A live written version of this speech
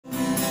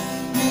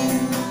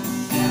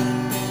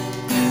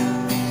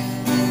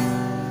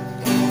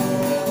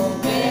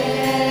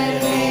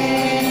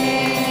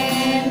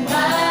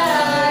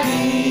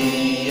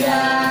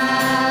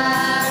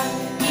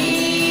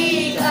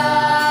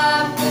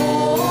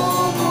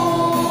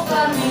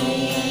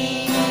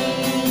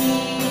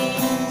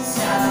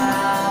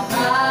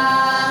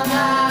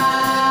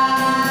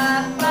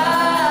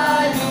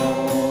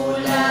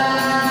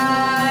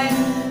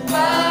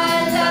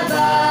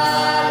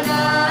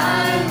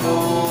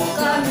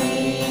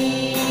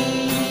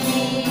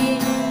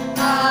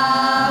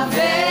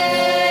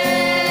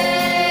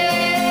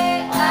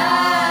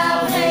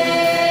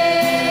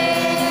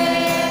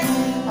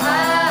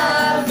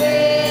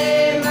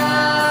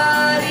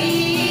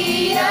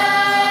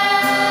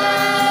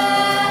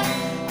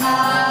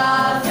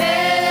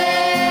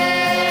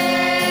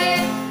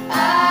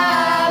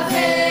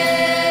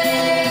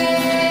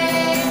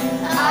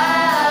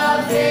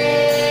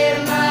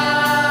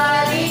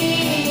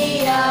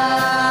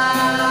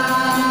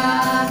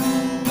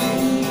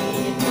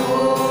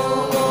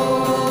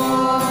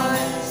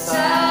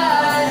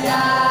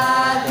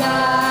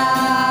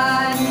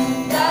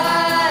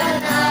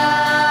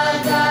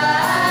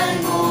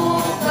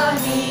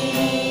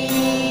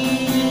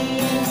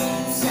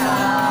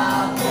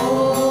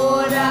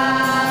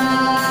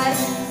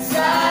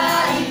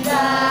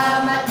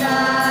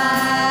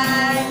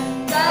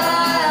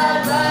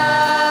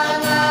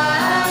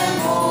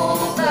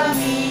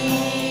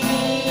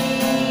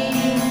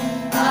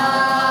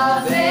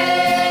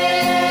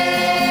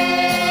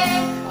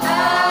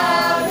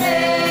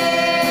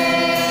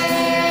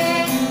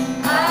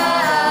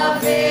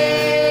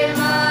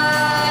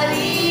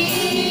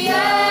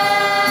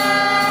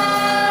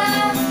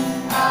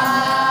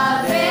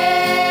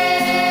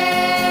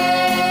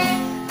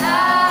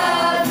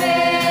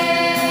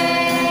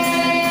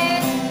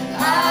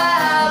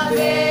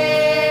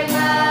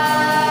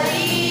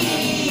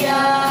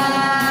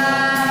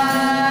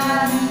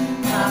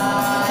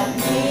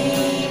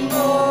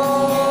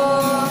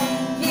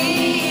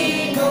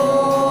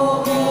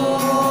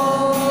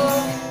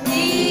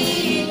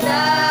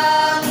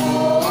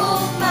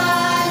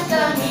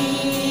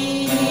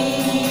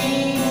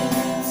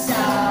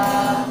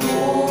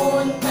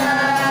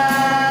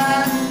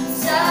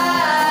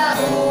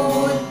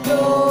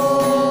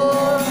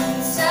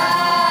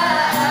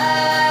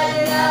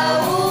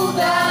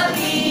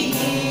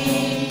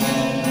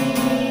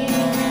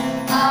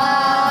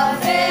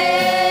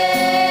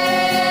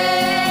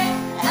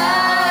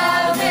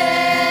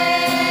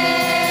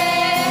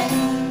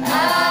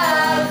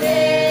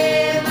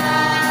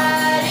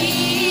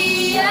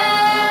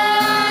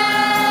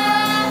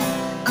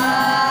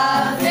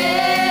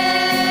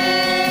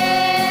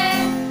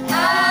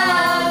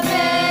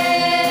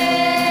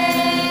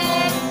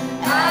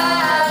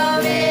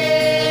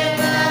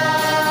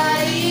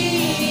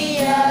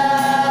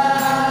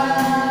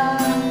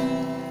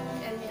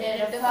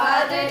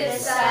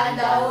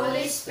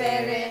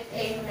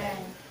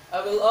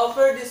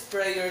offer this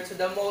prayer to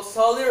the Most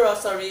Holy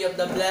Rosary of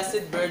the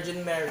Blessed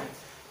Virgin Mary,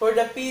 for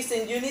the peace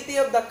and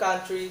unity of the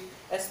country,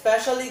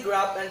 especially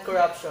graft and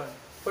corruption,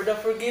 for the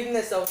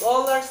forgiveness of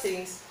all our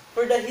sins,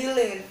 for the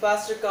healing and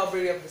fast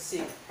recovery of the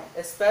sick,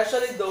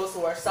 especially those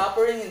who are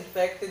suffering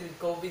infected with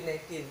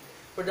COVID-19,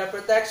 for the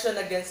protection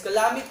against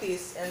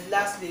calamities, and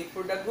lastly,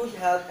 for the good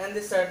health and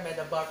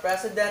discernment of our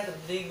President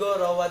Rodrigo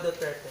Roa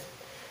Duterte.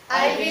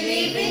 I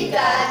believe in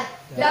God,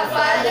 the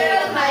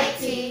Father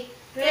Almighty,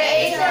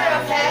 Creator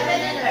of heaven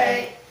and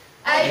earth.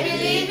 I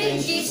believe in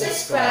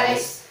Jesus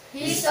Christ,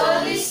 His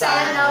only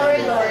Son,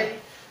 our Lord,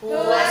 who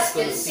was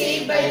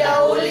conceived by the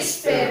Holy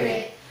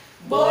Spirit,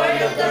 born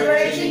of the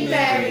Virgin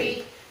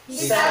Mary. He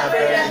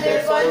suffered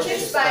under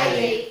Pontius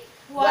Pilate,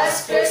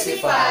 was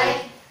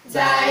crucified,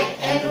 died,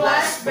 and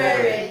was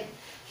buried.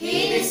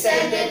 He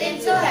descended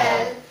into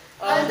hell.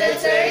 On the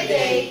third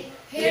day,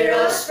 He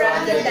rose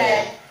from the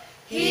dead.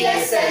 He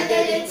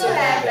ascended into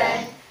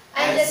heaven,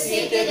 and is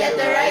seated at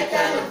the right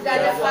hand of God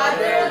the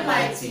Father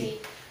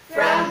Almighty.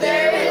 From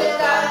there He will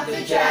come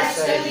to judge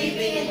the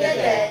living and the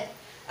dead.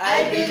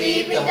 I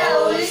believe in the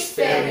Holy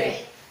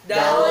Spirit, the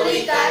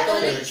Holy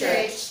Catholic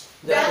Church,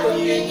 the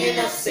communion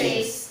of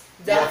saints,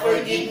 the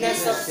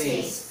forgiveness of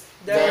sins,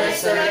 the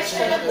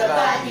resurrection of the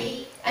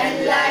body,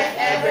 and life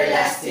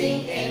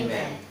everlasting.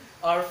 Amen.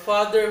 Our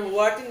Father who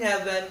art in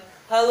heaven,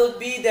 hallowed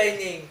be thy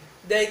name.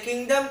 Thy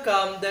kingdom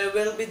come, thy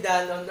will be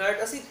done on earth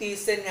as it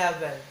is in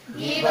heaven.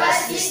 Give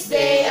us this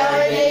day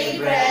our daily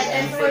bread,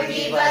 and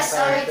forgive us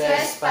our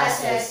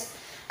trespasses,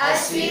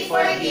 as we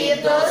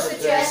forgive those who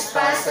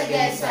trespass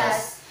against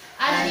us.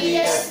 And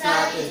lead us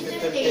not into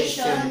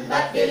temptation,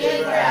 but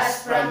deliver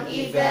us from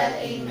evil.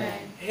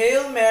 Amen.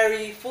 Hail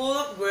Mary, full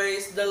of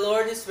grace, the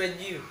Lord is with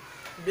you.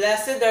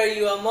 Blessed are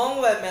you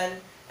among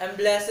women, and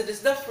blessed is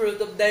the fruit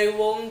of thy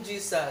womb,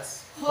 Jesus.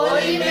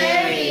 Holy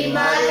Mary,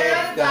 Mother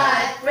of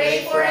God,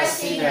 pray for us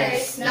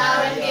sinners,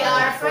 now and at the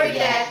hour of our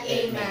death.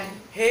 Amen.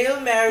 Hail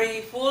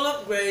Mary, full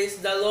of grace,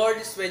 the Lord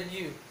is with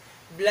you.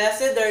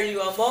 Blessed are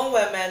you among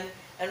women,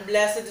 and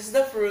blessed is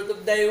the fruit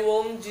of thy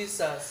womb,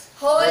 Jesus.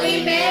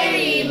 Holy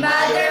Mary,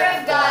 Mother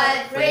of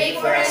God, pray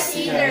for us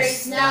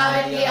sinners, now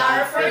and at the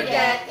hour of our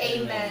death.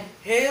 Amen.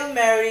 Hail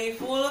Mary,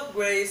 full of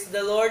grace,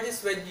 the Lord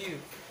is with you.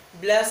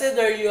 Blessed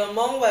are you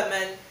among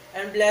women,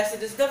 and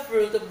blessed is the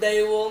fruit of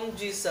thy womb,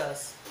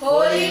 Jesus.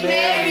 Holy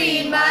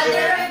Mary,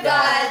 Mother of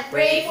God,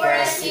 pray for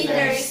us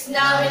sinners,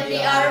 now and at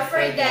the hour of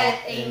our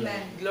death.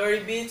 Amen.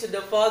 Glory be to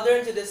the Father,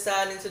 and to the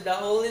Son, and to the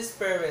Holy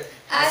Spirit.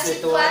 As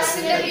it was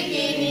in the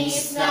beginning,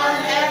 is now,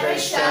 and ever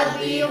shall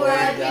be,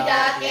 world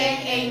without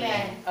end.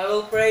 Amen. I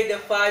will pray the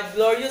five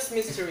glorious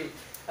mystery.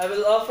 I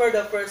will offer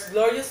the first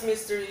glorious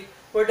mystery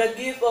for the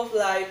gift of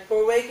life,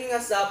 for waking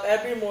us up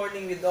every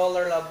morning with all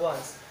our loved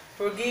ones,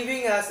 for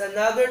giving us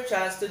another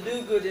chance to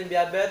do good and be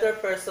a better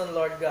person,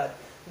 Lord God.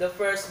 The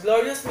first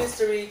glorious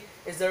mystery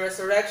is the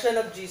resurrection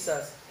of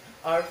Jesus.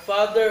 Our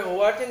Father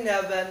who art in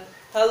heaven,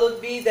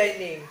 hallowed be thy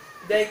name.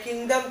 Thy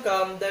kingdom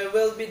come, thy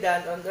will be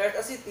done on earth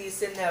as it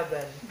is in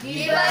heaven.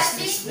 Give us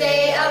this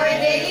day our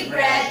daily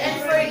bread, and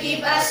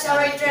forgive us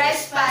our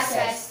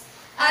trespasses,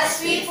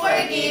 as we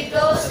forgive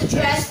those who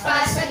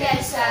trespass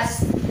against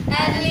us.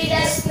 And lead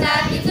us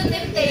not into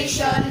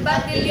temptation,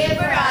 but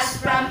deliver us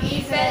from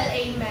evil.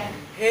 Amen.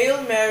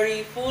 Hail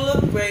Mary, full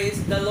of grace,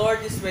 the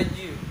Lord is with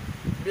you.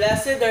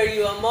 Blessed are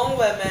you among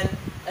women,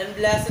 and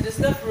blessed is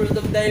the fruit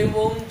of thy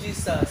womb,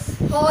 Jesus.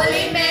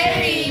 Holy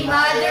Mary,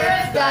 Mother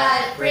of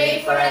God,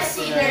 pray for us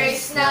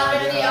sinners, now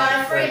and at the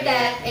hour of our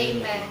death.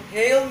 Amen.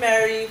 Hail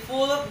Mary,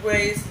 full of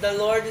grace, the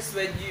Lord is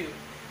with you.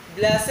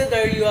 Blessed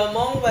are you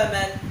among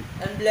women,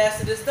 and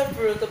blessed is the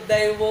fruit of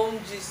thy womb,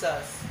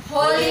 Jesus.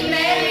 Holy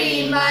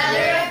Mary,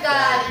 Mother of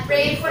God,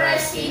 pray for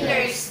us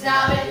sinners,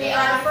 now and at the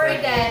hour of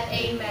our death.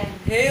 Amen.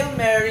 Hail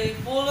Mary,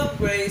 full of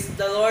grace,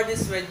 the Lord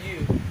is with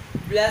you.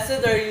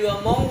 Blessed are you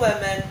among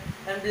women,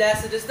 and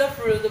blessed is the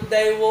fruit of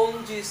thy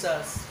womb,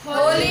 Jesus.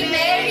 Holy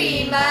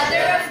Mary,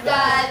 Mother of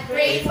God,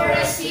 pray for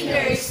us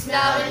sinners,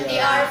 now and at the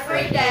hour of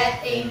our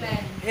death.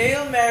 Amen.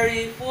 Hail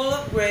Mary, full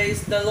of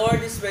grace, the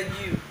Lord is with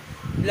you.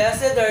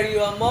 Blessed are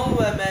you among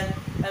women,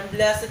 and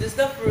blessed is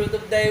the fruit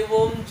of thy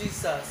womb,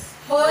 Jesus.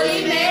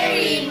 Holy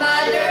Mary,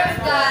 Mother of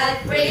God,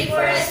 pray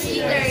for us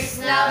sinners,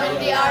 now and at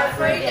the hour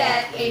of our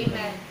death.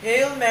 Amen.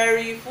 Hail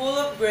Mary, full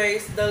of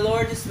grace, the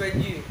Lord is with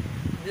you.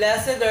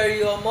 Blessed are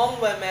you among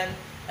women,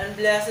 and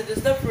blessed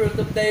is the fruit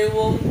of thy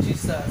womb,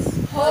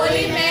 Jesus.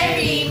 Holy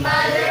Mary,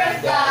 Mother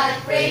of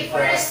God, pray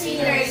for us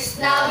sinners,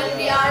 now and at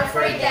the hour of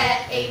our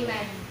death.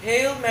 Amen.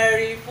 Hail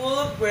Mary, full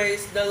of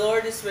grace, the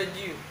Lord is with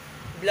you.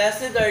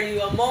 Blessed are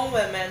you among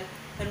women,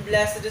 and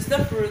blessed is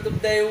the fruit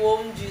of thy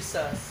womb,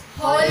 Jesus.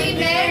 Holy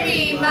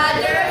Mary,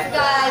 Mother of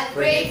God,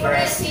 pray for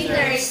us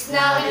sinners,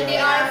 now and at the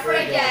hour of our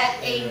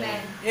death.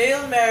 Amen.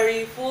 Hail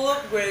Mary, full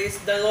of grace,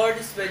 the Lord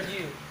is with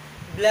you.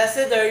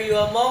 Blessed are you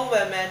among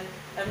women,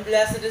 and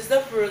blessed is the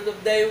fruit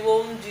of thy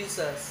womb,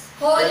 Jesus.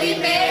 Holy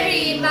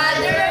Mary,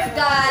 Mother of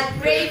God,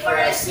 pray for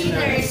us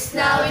sinners,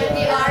 now and at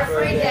the hour of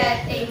our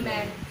death.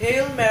 Amen.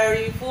 Hail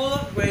Mary, full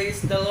of grace,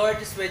 the Lord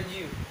is with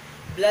you.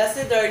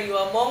 Blessed are you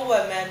among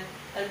women,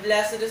 and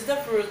blessed is the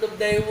fruit of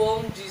thy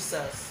womb,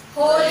 Jesus.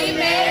 Holy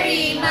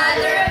Mary,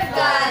 Mother of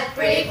God,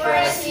 pray for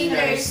us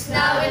sinners,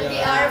 now and at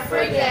the hour of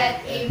our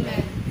death.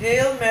 Amen.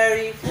 Hail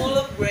Mary, full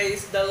of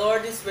grace, the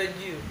Lord is with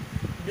you.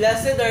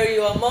 Blessed are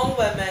you among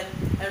women,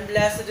 and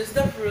blessed is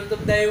the fruit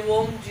of thy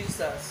womb,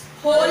 Jesus.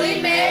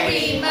 Holy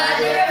Mary,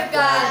 Mother of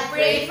God,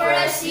 pray for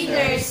us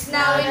sinners,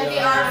 now and at the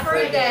hour of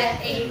our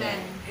death.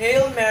 Amen.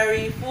 Hail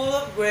Mary, full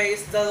of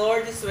grace, the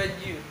Lord is with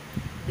you.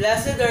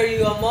 Blessed are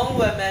you among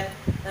women,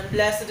 and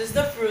blessed is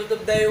the fruit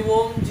of thy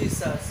womb,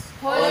 Jesus.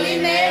 Holy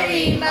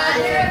Mary,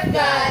 Mother of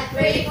God,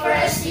 pray for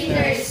us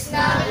sinners,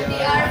 now and at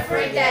the hour of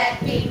our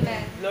death.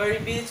 Amen. Glory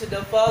be to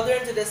the Father,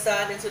 and to the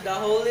Son, and to the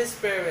Holy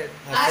Spirit.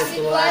 As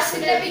it was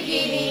in the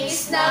beginning,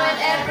 is now, and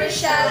ever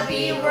shall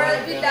be,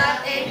 world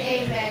without end.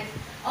 Amen.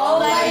 O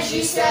my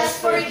Jesus,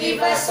 forgive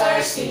us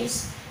our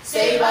sins,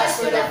 save us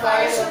from the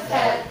fires of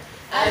hell,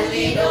 and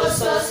lead all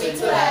souls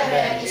into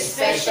heaven,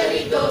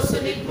 especially those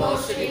who need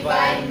most of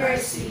divine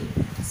mercy.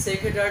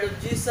 Sacred Heart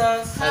of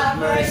Jesus, Have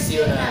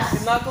mercy on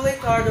us. Immaculate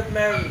Heart of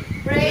Mary,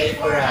 Pray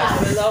for I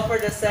us. will offer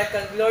the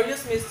second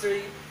glorious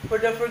mystery for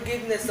the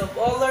forgiveness of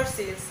all our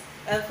sins,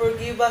 and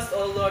forgive us,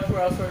 O Lord,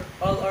 for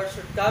all our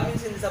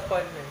shortcomings and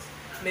disappointments.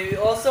 May we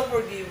also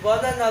forgive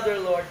one another,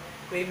 Lord.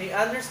 We may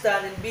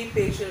understand and be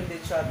patient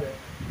with each other.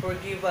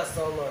 Forgive us,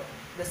 O Lord.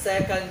 The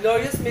second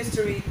glorious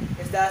mystery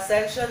is the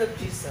Ascension of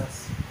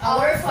Jesus.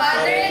 Our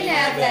Father in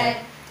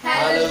heaven,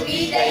 hallowed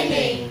be thy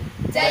name.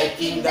 Thy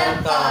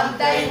kingdom come,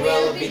 thy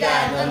will be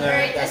done on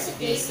earth as it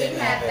is in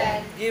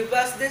heaven. Give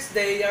us this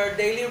day our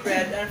daily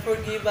bread, and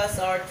forgive us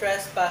our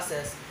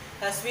trespasses,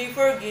 as we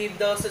forgive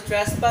those who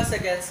trespass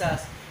against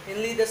us. And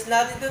lead us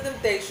not into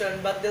temptation,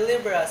 but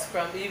deliver us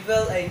from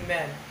evil.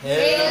 Amen.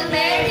 Hail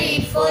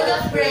Mary, full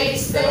of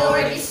grace, the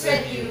Lord is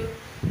with you.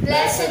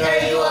 Blessed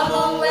are you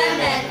among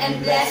women,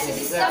 and blessed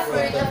is the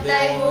fruit of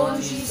thy womb,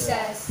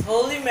 Jesus.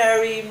 Holy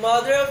Mary,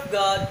 Mother of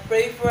God,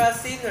 pray for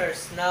us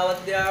sinners, now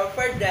at the hour of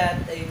our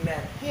death.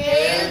 Amen.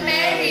 Hail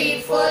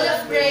Mary, full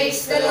of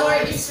grace, the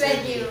Lord is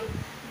with you.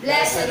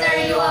 Blessed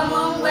are you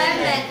among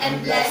women,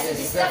 and blessed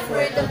is the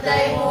fruit of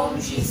thy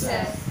womb,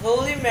 Jesus.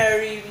 Holy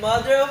Mary,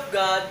 Mother of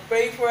God,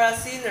 pray for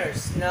us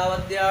sinners, now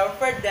at the hour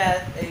of our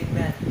death.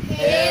 Amen.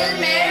 Hail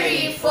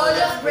Mary, full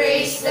of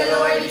grace, the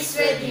Lord is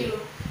with you.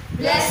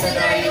 Blessed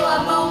are you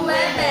among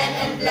women,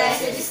 and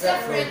blessed is the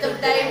fruit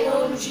of thy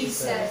womb,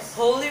 Jesus.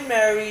 Holy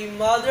Mary,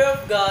 Mother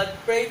of God,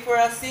 pray for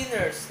us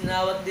sinners,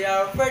 now at the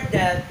hour of our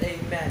death.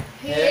 Amen.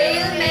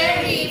 Hail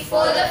Mary, full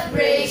of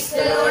grace,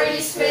 the Lord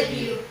is with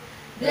you.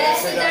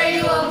 Blessed are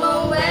you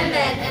among women,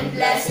 and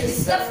blessed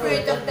is the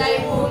fruit of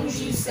thy womb,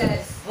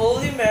 Jesus.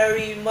 Holy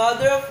Mary,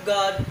 Mother of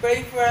God,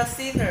 pray for us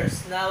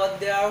sinners, now at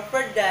the hour of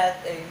our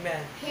death.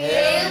 Amen.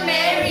 Hail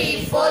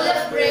Mary, full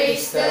of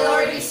grace, the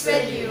Lord is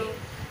with you.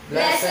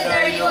 Blessed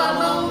are you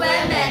among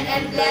women,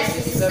 and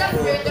blessed is the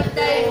fruit of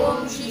thy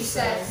womb,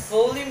 Jesus.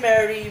 Holy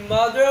Mary,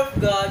 Mother of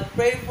God,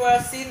 pray for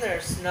us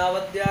sinners, now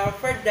at the hour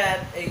of our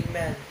death.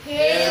 Amen.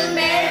 Hail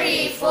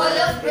Mary, full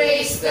of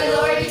grace, the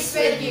Lord is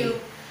with you.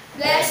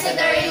 Blessed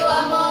are you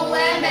among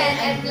women,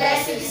 and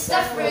blessed is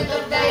the fruit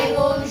of thy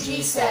womb,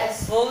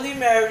 Jesus. Holy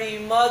Mary,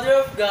 Mother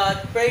of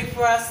God, pray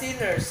for us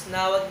sinners,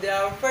 now at the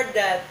hour of our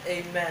death.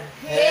 Amen.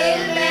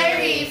 Hail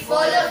Mary, full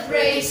of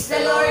grace, the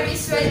Lord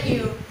is with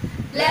you.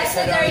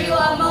 Blessed are you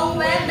among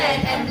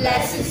women, and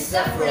blessed is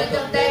the fruit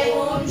of thy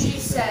womb,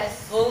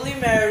 Jesus. Holy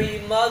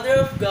Mary,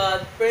 Mother of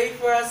God, pray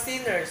for us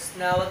sinners,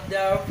 now at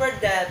the hour of our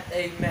death.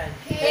 Amen.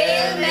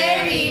 Hail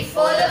Mary,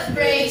 full of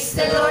grace,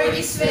 the Lord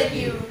is with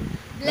you.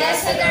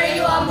 Blessed are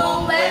you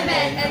among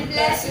women, and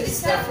blessed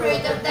is the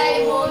fruit of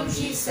thy womb,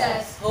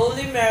 Jesus.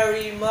 Holy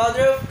Mary,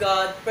 Mother of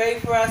God, pray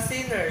for us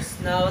sinners,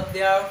 now at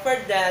the hour of our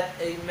death.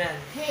 Amen.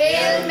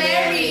 Hail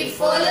Mary,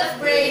 full of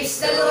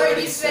grace, the Lord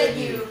is with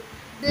you.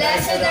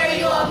 Blessed are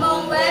you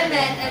among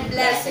women, and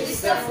blessed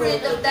is the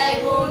fruit of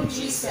thy womb,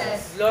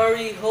 Jesus.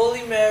 Glory,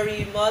 Holy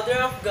Mary,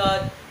 Mother of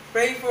God,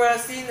 pray for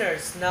us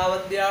sinners, now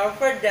at the hour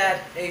of our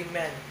death.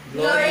 Amen.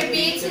 Glory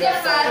be to the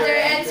Father,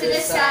 and to the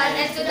Son,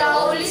 and to the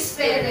Holy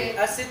Spirit.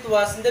 As it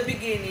was in the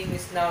beginning,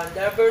 is now, and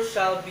ever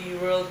shall be,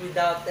 world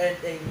without end.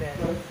 Amen.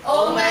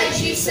 O my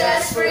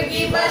Jesus,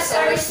 forgive us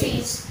our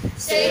sins,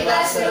 save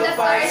us from the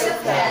fires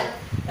of hell,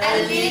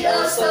 and lead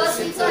all souls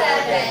into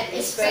heaven,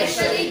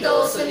 especially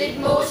those who need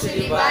most of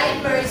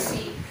divine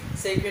mercy.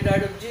 Sacred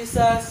Heart of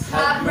Jesus,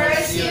 Have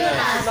mercy on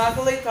us.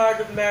 Immaculate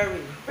Heart of Mary,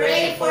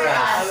 Pray for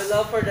I will us.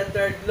 offer the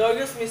third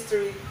glorious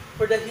mystery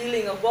for the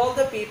healing of all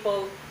the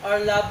people, our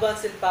loved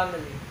ones and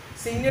family.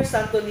 Senior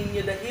Santo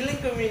Niño, the Healing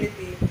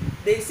Community,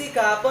 Daisy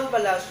Kahapon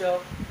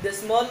Palacio,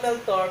 Desmond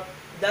Meltor,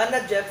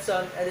 Dana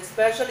Jepson, and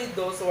especially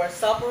those who are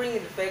suffering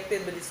and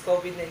affected by this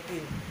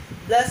COVID-19.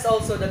 Bless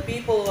also the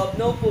people who have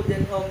no food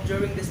and home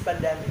during this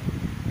pandemic.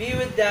 Be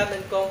with them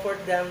and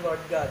comfort them, Lord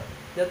God.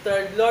 The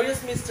third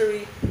glorious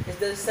mystery is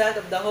the descent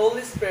of the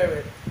Holy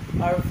Spirit.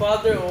 Our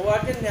Father who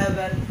art in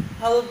heaven,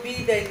 hallowed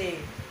be thy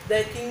name.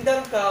 Thy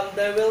kingdom come,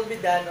 thy will be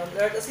done on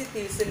earth as it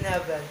is in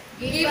heaven.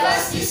 Give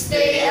us this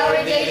day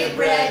our daily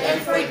bread, and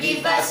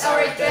forgive us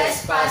our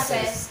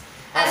trespasses,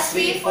 as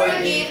we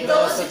forgive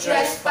those who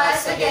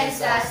trespass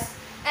against us.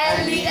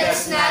 And lead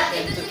us not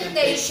into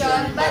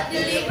temptation, but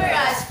deliver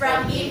us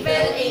from evil.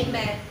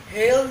 Amen.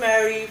 Hail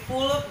Mary,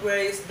 full of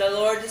grace, the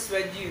Lord is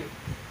with you.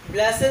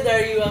 Blessed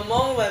are you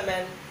among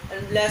women,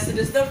 and blessed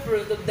is the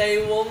fruit of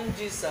thy womb,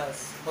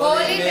 Jesus.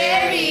 Holy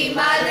Mary,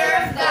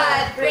 Mother of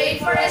God, pray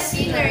for us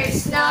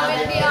sinners, now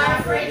and at the hour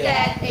of our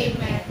death.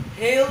 Amen.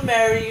 Hail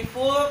Mary,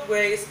 full of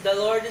grace, the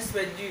Lord is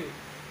with you.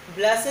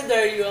 Blessed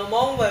are you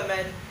among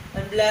women,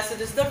 and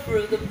blessed is the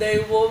fruit of thy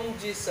womb,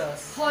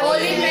 Jesus.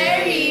 Holy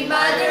Mary,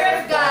 Mother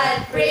of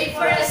God, pray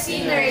for us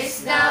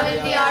sinners, now and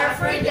at the hour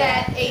of our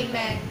death.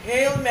 Amen.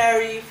 Hail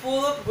Mary,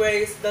 full of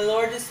grace, the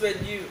Lord is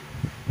with you.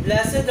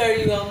 Blessed are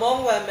you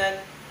among women,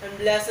 and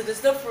blessed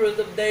is the fruit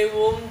of thy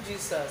womb,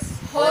 Jesus.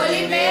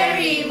 Holy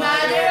Mary,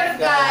 Mother of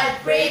God,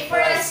 pray for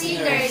us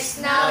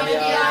sinners, now and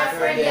at the hour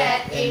of our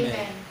death.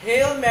 Amen.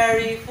 Hail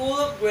Mary, full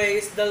of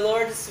grace, the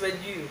Lord is with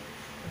you.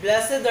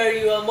 Blessed are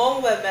you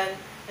among women,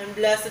 and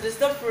blessed is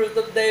the fruit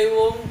of thy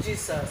womb,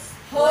 Jesus.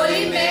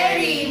 Holy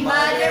Mary,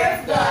 Mother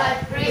of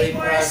God, pray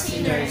for us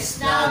sinners,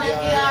 now and at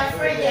the hour of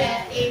our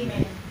death.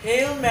 Amen.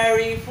 Hail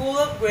Mary, full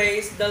of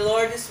grace, the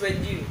Lord is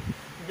with you.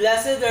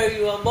 Blessed are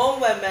you among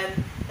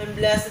women, and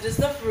blessed is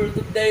the fruit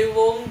of thy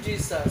womb,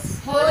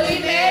 Jesus. Holy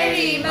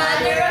Mary,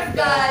 Mother of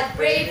God,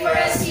 pray for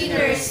us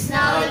sinners,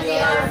 now and at the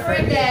hour of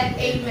our death.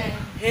 Amen.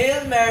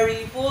 Hail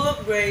Mary, full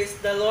of grace,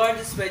 the Lord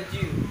is with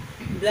you.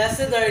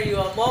 Blessed are you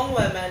among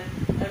women,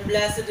 and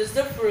blessed is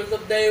the fruit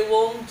of thy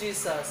womb,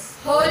 Jesus.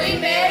 Holy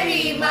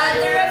Mary,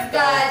 Mother of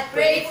God,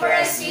 pray for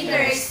us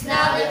sinners,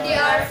 now and at the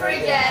hour of our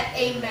death.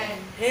 Amen.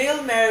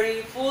 Hail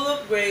Mary, full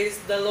of grace,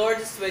 the Lord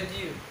is with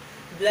you.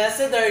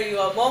 Blessed are you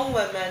among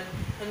women,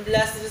 and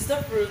blessed is the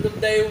fruit of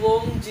thy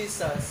womb,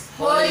 Jesus.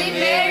 Holy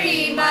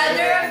Mary,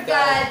 Mother of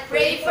God,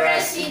 pray for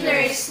us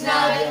sinners,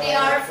 now and at the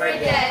hour of our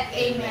death.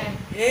 Amen.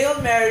 Hail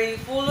Mary,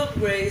 full of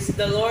grace,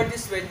 the Lord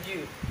is with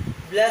you.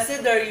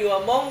 Blessed are you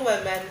among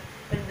women,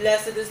 and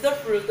blessed is the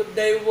fruit of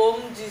thy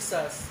womb,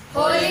 Jesus.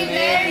 Holy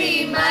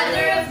Mary,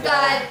 Mother of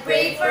God,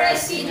 pray for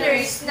us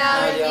sinners,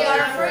 now and at the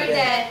hour of our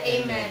death.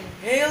 Amen.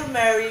 Hail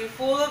Mary,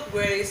 full of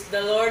grace,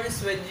 the Lord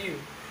is with you.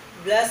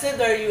 Blessed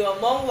are you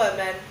among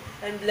women,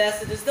 and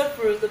blessed is the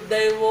fruit of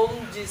thy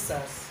womb,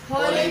 Jesus.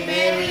 Holy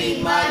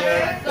Mary,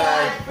 Mother of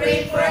God,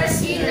 pray for us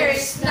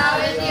sinners, now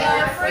and at the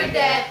hour of our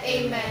death.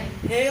 Amen.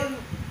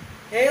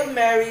 Hail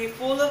Mary,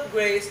 full of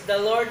grace, the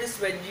Lord is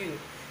with you.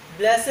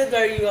 Blessed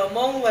are you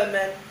among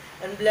women,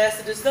 and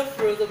blessed is the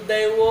fruit of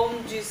thy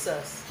womb,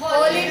 Jesus.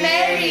 Holy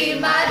Mary,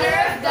 Mother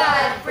of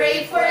God,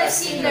 pray for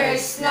us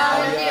sinners,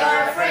 now and at the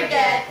hour of our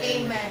death.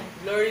 Amen.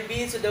 Glory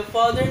be to the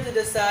Father, to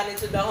the Son, and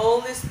to the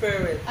Holy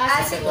Spirit.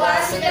 As it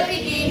was in the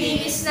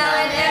beginning, is now,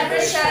 and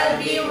ever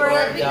shall be,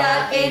 world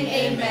without end.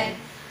 Amen.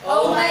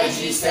 O my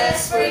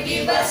Jesus,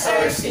 forgive us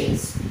our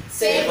sins,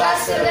 save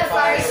us from the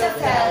fires of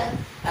hell,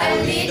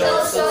 and lead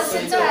all souls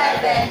into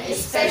heaven,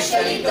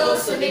 especially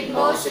those who need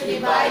most of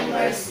divine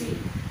mercy.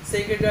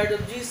 Sacred Heart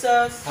of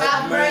Jesus,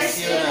 Have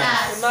mercy on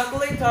us.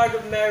 Immaculate Heart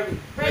of Mary,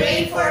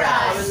 Pray for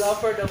I will us.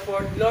 offer the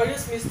fourth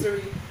glorious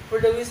mystery for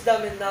the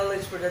wisdom and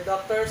knowledge for the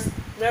doctors,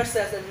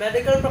 nurses, and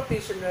medical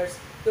practitioners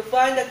to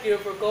find a cure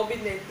for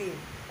COVID-19,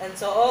 and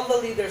so all the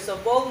leaders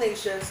of all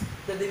nations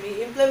that they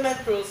may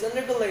implement rules and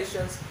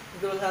regulations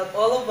that will help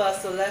all of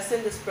us to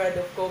lessen the spread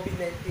of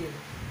COVID-19.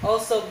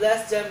 Also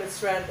bless them with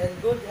strength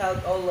and good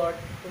health, O Lord,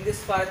 in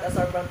this fight as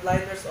our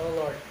frontliners, O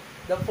Lord.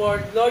 The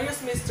fourth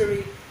glorious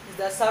mystery is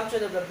the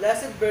Assumption of the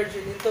Blessed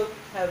Virgin into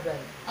heaven.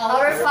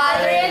 Our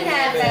Father in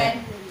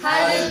heaven,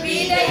 hallowed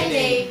be thy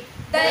name.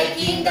 Thy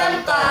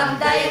kingdom come,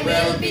 thy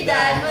will be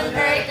done on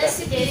earth as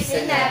it is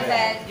in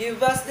heaven.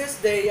 Give us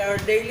this day our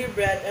daily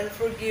bread, and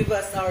forgive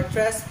us our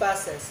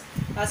trespasses,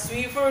 as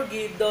we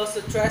forgive those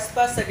who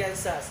trespass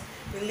against us.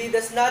 And lead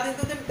us not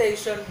into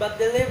temptation, but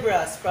deliver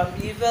us from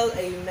evil.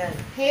 Amen.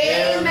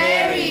 Hail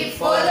Mary,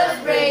 full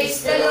of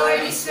grace, the Lord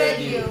is with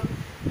you.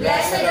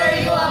 Blessed are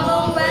you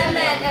among women,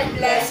 and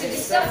blessed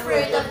is the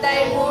fruit of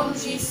thy womb,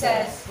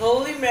 Jesus.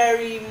 Holy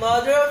Mary,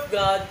 Mother of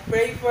God,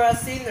 pray for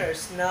us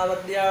sinners, now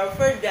at the hour of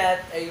our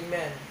death.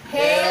 Amen.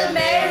 Hail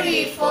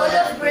Mary, full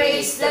of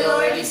grace, the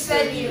Lord is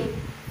with you.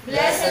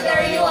 Blessed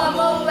are you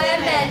among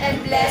women,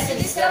 and blessed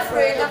is the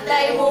fruit of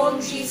thy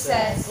womb,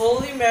 Jesus.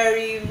 Holy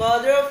Mary,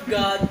 Mother of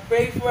God,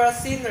 pray for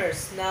us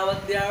sinners, now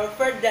at the hour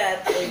of our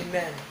death.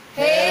 Amen.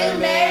 Hail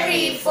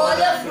Mary, full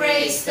of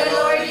grace, the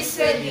Lord is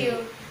with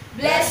you.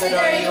 Blessed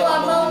are you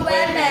among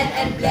women,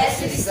 and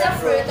blessed is the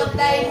fruit of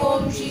thy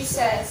womb,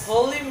 Jesus.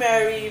 Holy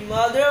Mary,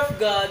 Mother of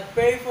God,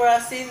 pray for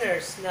us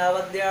sinners, now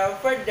at the hour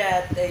of our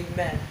death.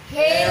 Amen.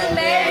 Hail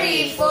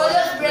Mary, full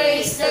of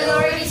grace, the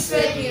Lord is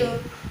with you.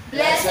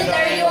 Blessed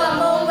are you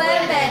among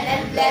women,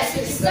 and blessed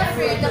is the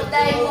fruit of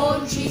thy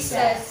womb,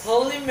 Jesus.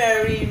 Holy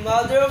Mary,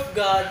 Mother of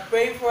God,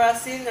 pray for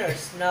us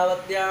sinners, now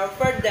at the hour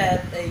of our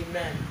death.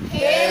 Amen.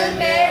 Hail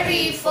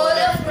Mary, full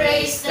of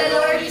grace, the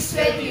Lord is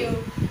with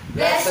you.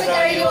 Blessed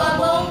are you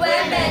among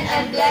women,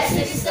 and blessed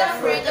is the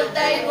fruit of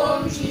thy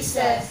womb,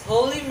 Jesus.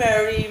 Holy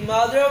Mary,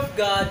 Mother of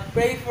God,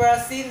 pray for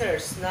us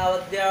sinners, now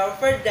at the hour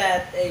of our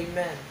death.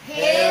 Amen.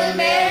 Hail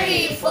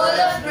Mary, full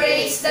of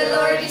grace, the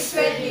Lord is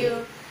with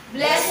you.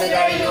 Blessed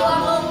are you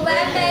among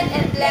women,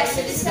 and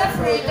blessed is the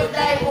fruit of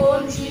thy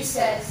womb,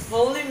 Jesus.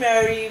 Holy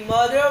Mary,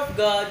 Mother of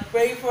God,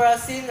 pray for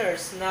us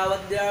sinners, now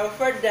at the hour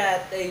of our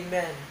death.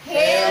 Amen.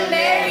 Hail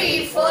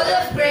Mary, full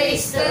of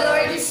grace, the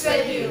Lord is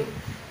with you.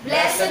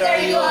 Blessed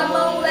are you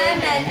among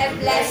women, and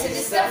blessed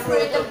is the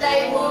fruit of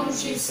thy womb,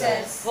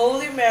 Jesus.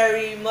 Holy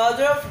Mary,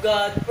 Mother of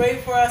God,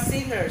 pray for us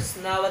sinners,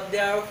 now at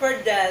the hour of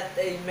our death.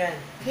 Amen.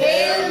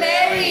 Hail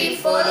Mary,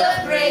 full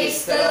of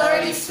grace, the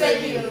Lord is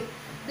with you.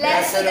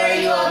 Blessed are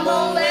you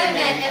among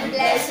women, and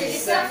blessed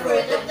is the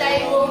fruit of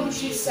thy womb,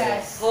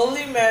 Jesus.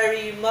 Holy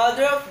Mary,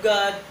 Mother of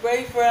God,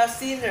 pray for us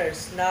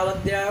sinners, now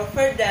at the hour of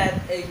our death.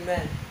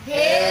 Amen.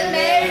 Hail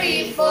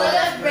Mary, full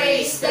of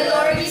grace, the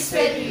Lord is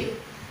with you.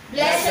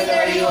 Blessed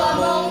are you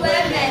among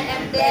women,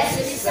 and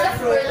blessed is the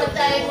fruit of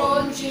thy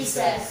womb,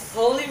 Jesus.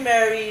 Holy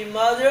Mary,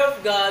 Mother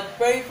of God,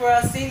 pray for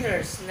us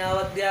sinners, now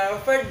at the hour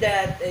of our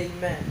death.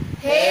 Amen.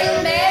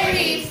 Hail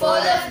Mary, full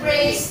of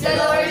grace, the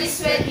Lord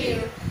is with you.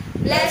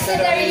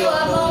 Blessed are you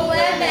among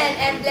women,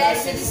 and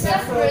blessed is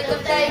the fruit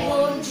of thy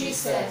womb,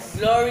 Jesus.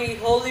 Glory,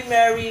 Holy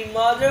Mary,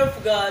 Mother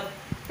of God,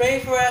 pray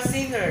for us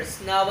sinners,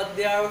 now at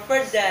the hour of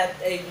our death.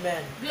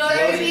 Amen.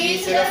 Glory be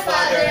to the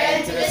Father,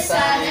 and to the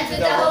Son, and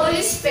to the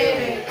Holy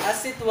Spirit.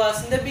 As it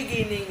was in the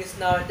beginning, is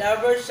now, and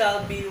ever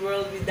shall be,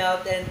 world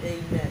without end.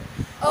 Amen.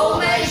 O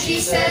my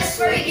Jesus,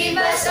 forgive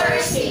us our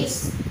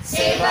sins,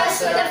 save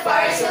us from the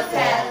fires of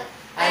hell,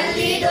 and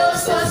lead all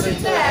souls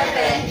into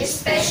heaven,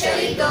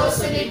 especially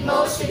those who need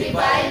most your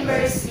divine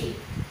mercy.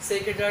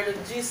 Sacred Heart of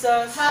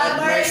Jesus,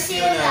 Have mercy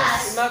on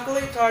us.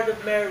 Immaculate Heart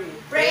of Mary,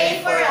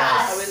 Pray for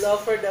I us. will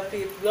offer the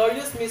fifth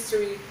glorious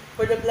mystery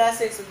for the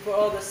blessings and for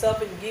all the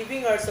suffering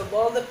giving hearts of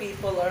all the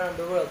people around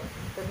the world.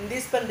 That in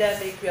this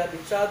pandemic we have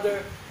each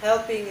other,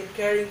 helping and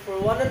caring for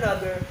one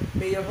another.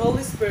 May your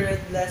Holy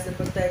Spirit bless and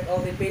protect all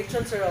the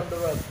patrons around the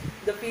world.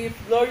 The fifth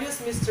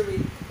glorious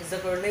mystery is the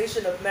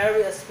coronation of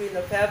Mary as Queen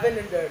of Heaven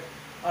and Earth.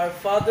 Our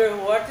Father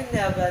who art in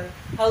heaven,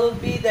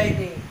 hallowed be thy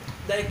name.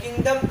 Thy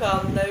kingdom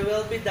come, thy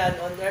will be done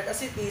on earth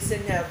as it is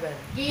in heaven.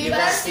 Give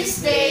us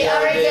this day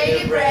our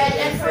daily bread,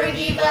 and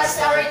forgive us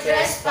our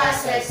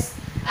trespasses,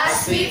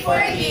 as we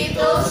forgive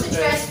those who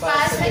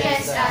trespass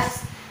against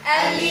us.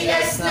 And lead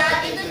us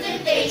not into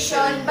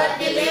temptation, but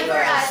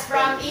deliver us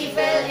from evil.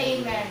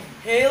 Amen.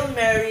 Hail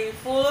Mary,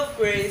 full of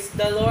grace,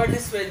 the Lord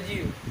is with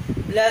you.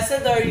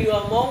 Blessed are you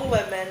among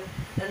women,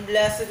 and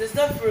blessed is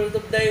the fruit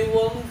of thy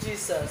womb,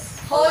 Jesus.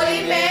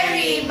 Holy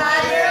Mary,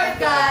 Mother of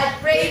God,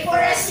 pray for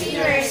us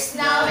sinners,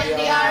 now and at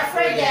the hour of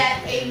our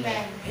death.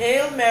 Amen.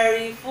 Hail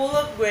Mary, full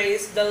of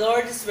grace, the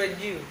Lord is with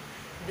you.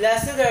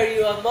 Blessed are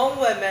you among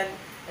women,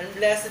 and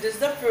blessed is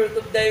the fruit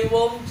of thy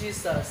womb,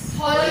 Jesus.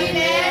 Holy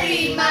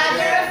Mary,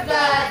 Mother of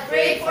God,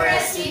 pray for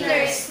us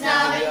sinners,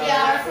 now and at the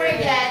hour of our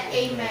death.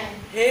 Amen.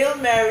 Hail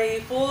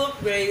Mary, full of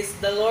grace,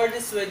 the Lord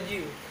is with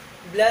you.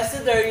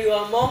 Blessed are you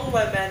among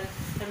women,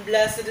 and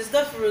blessed is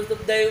the fruit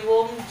of thy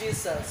womb,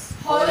 Jesus.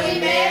 Holy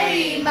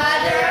Mary,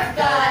 Mother of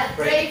God,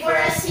 pray for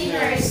us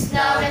sinners,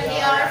 now and at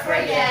the hour of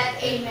our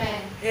death.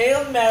 Amen.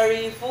 Hail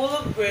Mary, full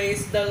of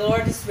grace, the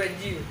Lord is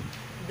with you.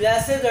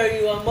 Blessed are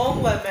you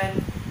among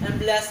women, and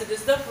blessed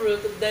is the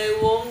fruit of thy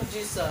womb,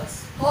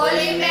 Jesus.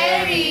 Holy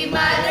Mary,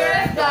 Mother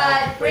of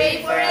God,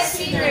 pray for us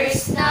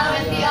sinners, now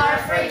and at the hour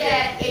of our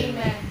death.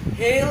 Amen.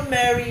 Hail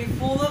Mary,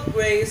 full of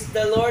grace,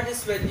 the Lord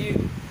is with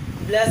you.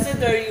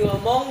 Blessed are you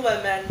among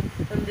women,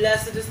 and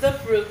blessed is the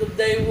fruit of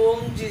thy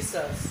womb,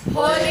 Jesus.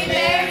 Holy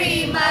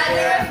Mary,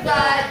 Mother of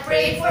God,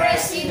 pray for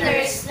us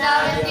sinners,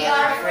 now and at the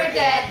hour of our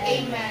death.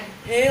 Amen.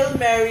 Hail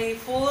Mary,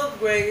 full of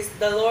grace,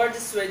 the Lord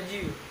is with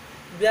you.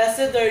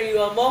 Blessed are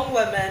you among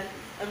women,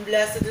 and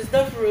blessed is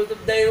the fruit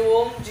of thy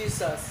womb,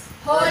 Jesus.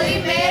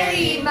 Holy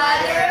Mary,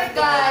 Mother of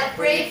God,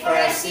 pray for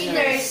us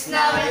sinners,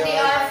 now and at the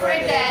hour of our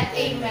death.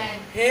 Amen.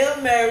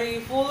 Hail Mary,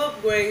 full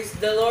of grace,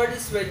 the Lord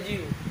is with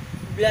you.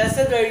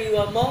 Blessed are you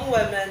among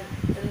women,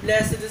 and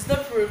blessed is the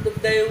fruit of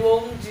thy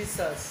womb,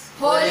 Jesus.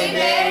 Holy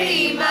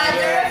Mary,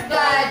 Mother of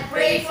God,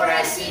 pray for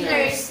us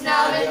sinners,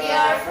 now and at the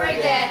hour of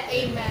our death.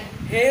 Amen.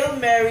 Hail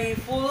Mary,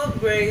 full of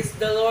grace,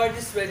 the Lord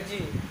is with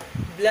you.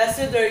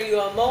 Blessed are you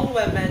among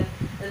women,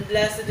 and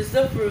blessed is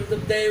the fruit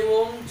of thy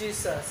womb,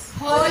 Jesus.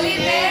 Holy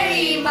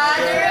Mary,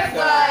 Mother of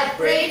God,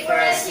 pray for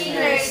us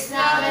sinners,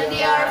 now and at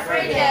the hour of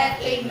our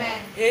death.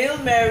 Amen. Hail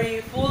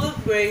Mary, full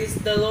of grace,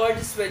 the Lord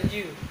is with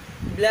you.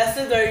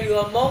 Blessed are you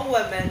among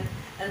women,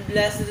 and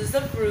blessed is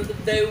the fruit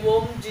of thy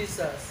womb,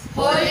 Jesus.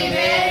 Holy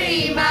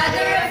Mary,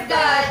 Mother of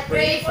God,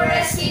 pray for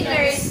us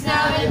sinners,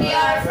 now and at the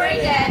hour of our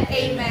death.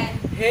 Amen.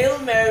 Hail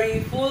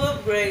Mary, full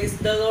of grace,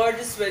 the Lord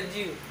is with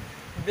you.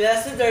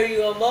 Blessed are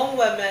you among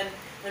women,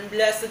 and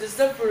blessed is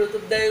the fruit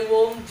of thy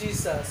womb,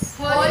 Jesus.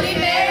 Holy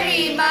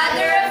Mary,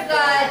 Mother of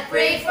God,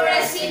 pray for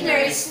us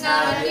sinners,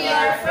 now and at the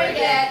hour of our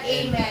death.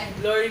 Amen.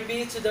 Glory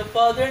be to the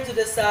Father, and to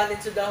the Son,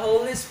 and to the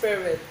Holy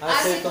Spirit.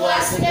 As it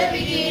was in the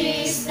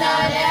beginning, is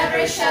now, and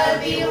ever shall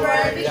be,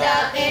 world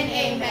without end.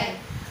 Amen.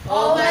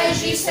 O my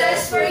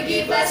Jesus,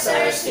 forgive us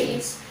our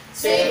sins,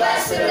 save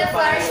us from the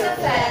fires of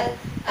hell,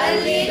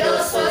 and lead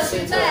all souls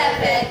into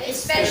heaven,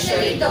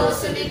 especially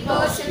those who need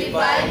most your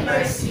divine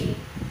mercy.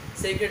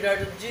 Sacred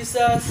Heart of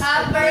Jesus,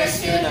 Have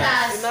mercy on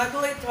us.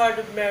 Immaculate Heart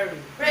of Mary,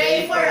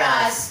 Pray for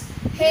us.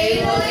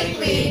 Hail, Holy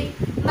Queen,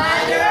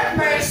 Mother of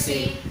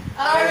Mercy,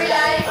 our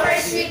life, our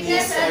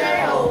sweetness, and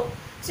our hope.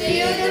 To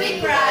you do we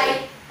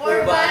cry,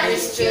 poor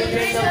banished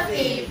children of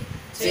Eve.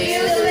 To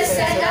you do we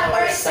send up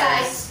our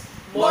sighs,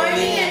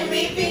 mourning and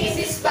weeping in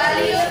this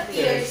valley of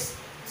tears.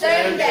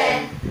 Turn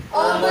then,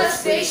 O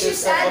most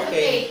gracious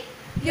Advocate,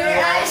 your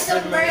eyes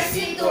of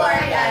mercy to our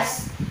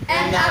dust,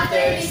 and after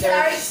this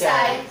our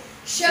exile,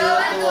 show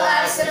unto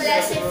us the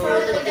blessed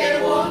fruit of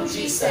their womb,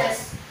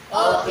 Jesus.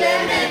 O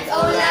clement,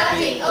 O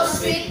loving, O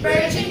sweet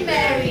Virgin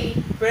Mary,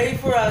 pray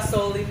for us,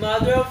 Holy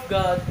Mother of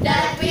God,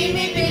 that we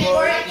may be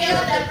worthy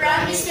of the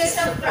promises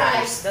of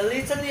Christ. the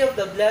Litany of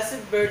the Blessed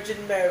Virgin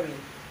Mary.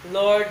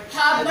 Lord,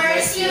 Have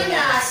mercy on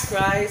us.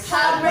 Christ,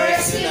 Have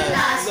mercy on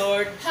us.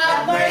 Lord,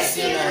 Have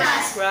mercy on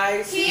us.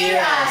 Christ,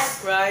 Hear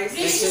us. Christ,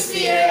 Graciously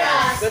hear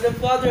us. God the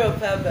Father of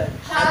heaven,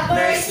 Have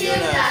mercy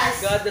on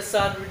us. God the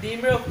Son,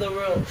 Redeemer of the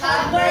world,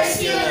 Have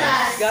mercy on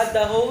us. God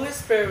the Holy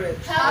Spirit,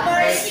 Have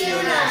mercy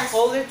on us.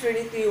 Holy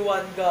Trinity,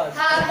 one God,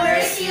 Have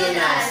mercy on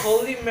us.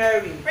 Holy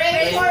Mary,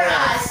 Pray for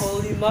us.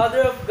 Holy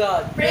Mother of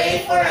God,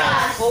 Pray for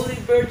us. Holy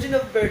Virgin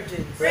of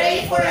Virgins,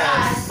 Pray for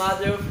us.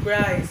 Mother of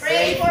Christ,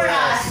 Pray for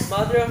us.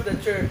 Mother of the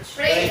Church,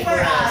 Pray for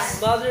us.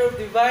 Mother of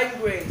Divine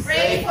Grace,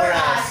 Pray for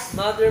us.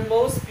 Mother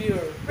most pure,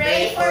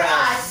 Pray for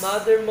us.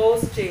 Mother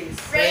most chaste,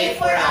 Pray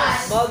for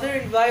us. Mother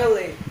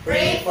inviolate,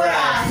 Pray for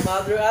us.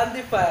 Mother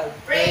undefiled,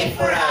 Pray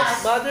for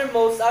us. Mother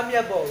most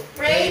amiable,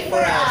 Pray for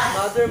us.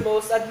 Mother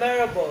most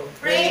admirable,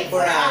 Pray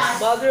for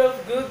us. Mother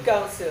of good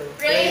counsel,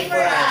 Pray for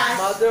us.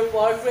 Mother of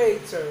our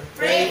Creator,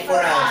 Pray for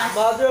us.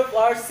 Mother of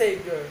our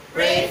Savior,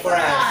 Pray for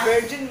us.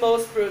 Virgin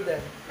most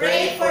prudent,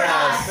 Pray for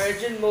us.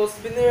 Virgin most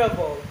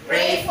venerable,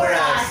 Pray for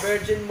us.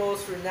 Virgin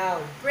most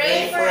renowned,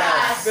 Pray for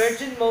us.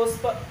 Virgin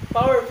most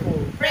powerful,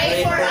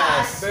 Pray for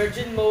us.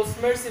 Virgin most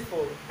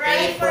merciful,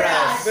 Pray for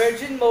us.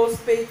 Virgin most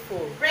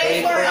faithful,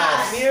 Pray for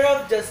us. Mirror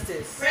of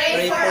justice,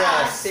 Pray for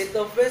us. Seat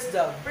of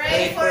wisdom,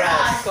 Pray for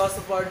us. cause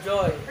of our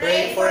joy,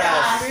 Pray for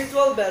us.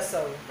 spiritual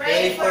vessel,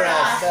 Pray for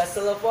us.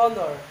 vessel of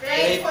honor,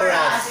 Pray for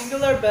us.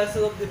 singular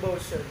vessel of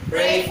devotion,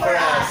 Pray for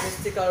us.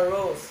 mystical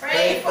rose,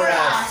 Pray for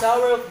us.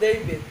 Tower of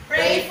David,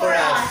 Pray for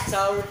us.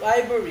 Tower of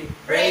Ivory,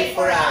 Pray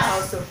for us.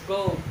 House of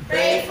Gold,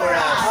 Pray for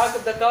us. Ark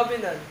of the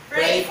Covenant,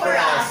 Pray for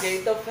us.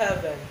 Gate of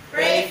Heaven,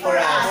 Pray for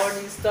us.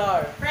 Morning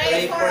Star,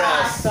 Pray for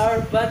us. Star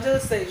of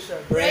Evangelization,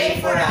 Pray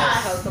for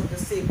us. Health of the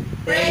sick,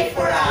 Pray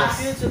for us.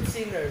 Refuge of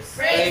sinners,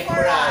 Pray for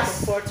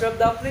us. Comforter of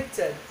the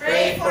afflicted,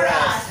 Pray for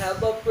us.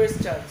 Help of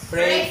Christians,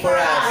 Pray for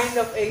us. Queen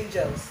of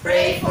angels,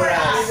 Pray for Queen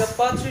us. of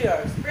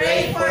patriarchs,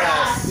 Pray for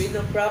us. Queen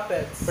of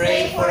prophets,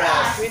 Pray for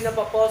us. Queen of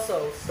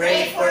apostles,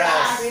 Pray for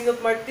us. Queen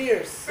of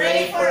martyrs,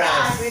 Pray for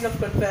us. Queen of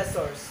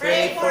confessors,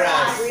 Pray for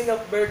us. Queen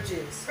of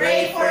virgins,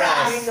 Pray for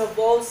us. Queen of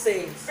all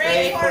saints,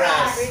 Pray for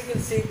us. Queen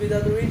conceived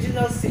without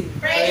original sin,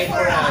 Pray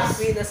for us.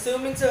 Queen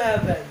assuming to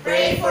heaven,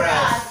 Pray for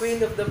us.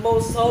 Queen of the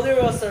most holy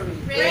rosary,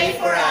 Pray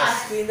for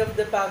us. Queen of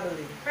the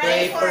family,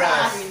 Pray for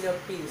us. Queen of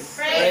peace,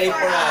 Pray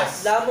for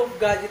us. Lamb of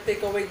God, you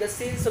take away the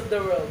sins of the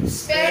world.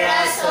 Spare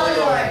us, O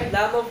Lord.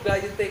 Lamb of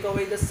God, you take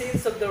away the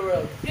sins of the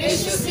world.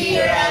 Graciously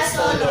hear us,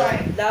 O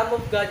Lord. Lamb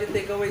of God, you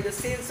take away the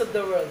sins of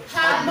the world.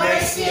 Have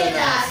mercy on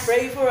us,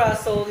 Pray for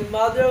us, Holy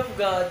Mother of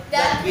God.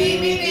 that we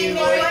may be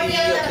worthy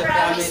of the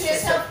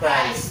promises of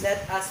Christ.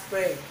 Let us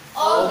pray.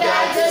 O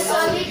God, whose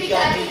only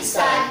begotten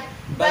Son,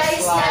 by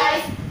His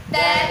life,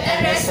 death,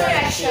 and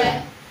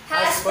resurrection,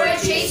 has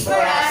purchased for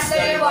us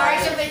the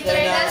rewards of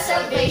eternal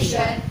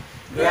salvation,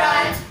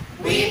 grant,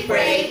 we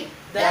pray,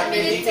 that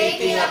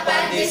meditating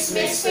upon these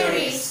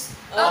mysteries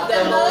of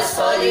the most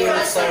holy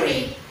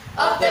rosary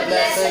of the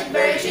Blessed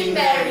Virgin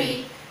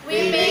Mary,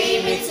 we may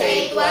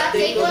imitate what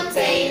they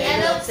contain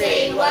and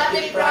obtain what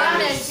they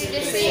promise through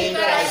the same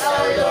Christ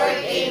our Lord.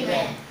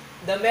 Amen.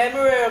 The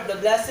memory of the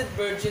Blessed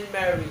Virgin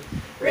Mary.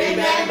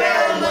 Remember,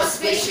 O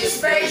most gracious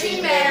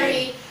Virgin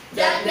Mary,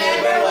 that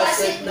never was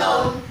it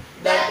known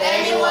that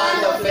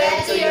anyone who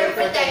fled to your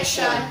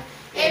protection,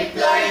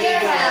 implored your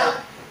help,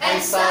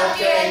 and sought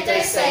your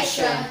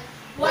intercession,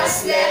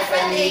 was left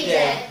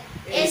unaided.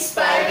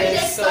 Inspired with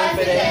this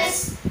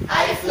confidence,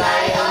 I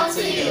fly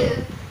unto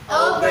you,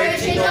 O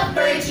Virgin of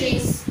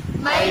Virgins,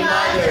 my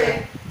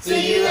Mother. To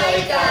you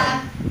I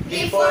come,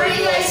 before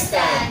you I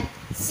stand,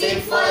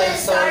 sinful and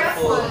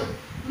sorrowful.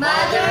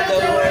 Mother of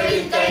the Word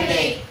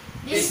incarnate,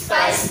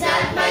 despise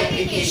not my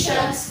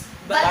petitions,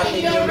 but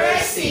in your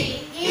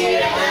mercy,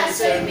 hear and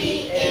answer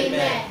me.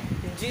 Amen.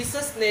 In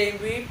Jesus' name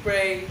we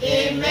pray.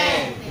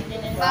 Amen. In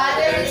the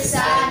Father, the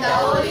Son, the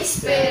Holy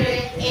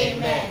Spirit.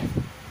 Amen.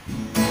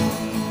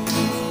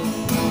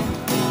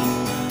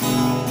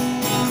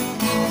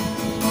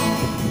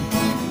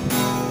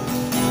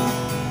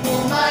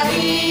 O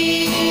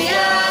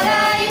Maria,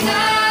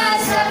 Reina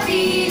sa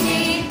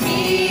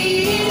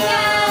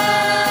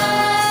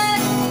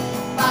Pilipinas,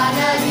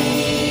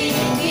 panalangin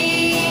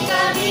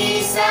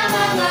sa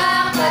mga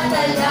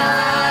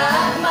katalan.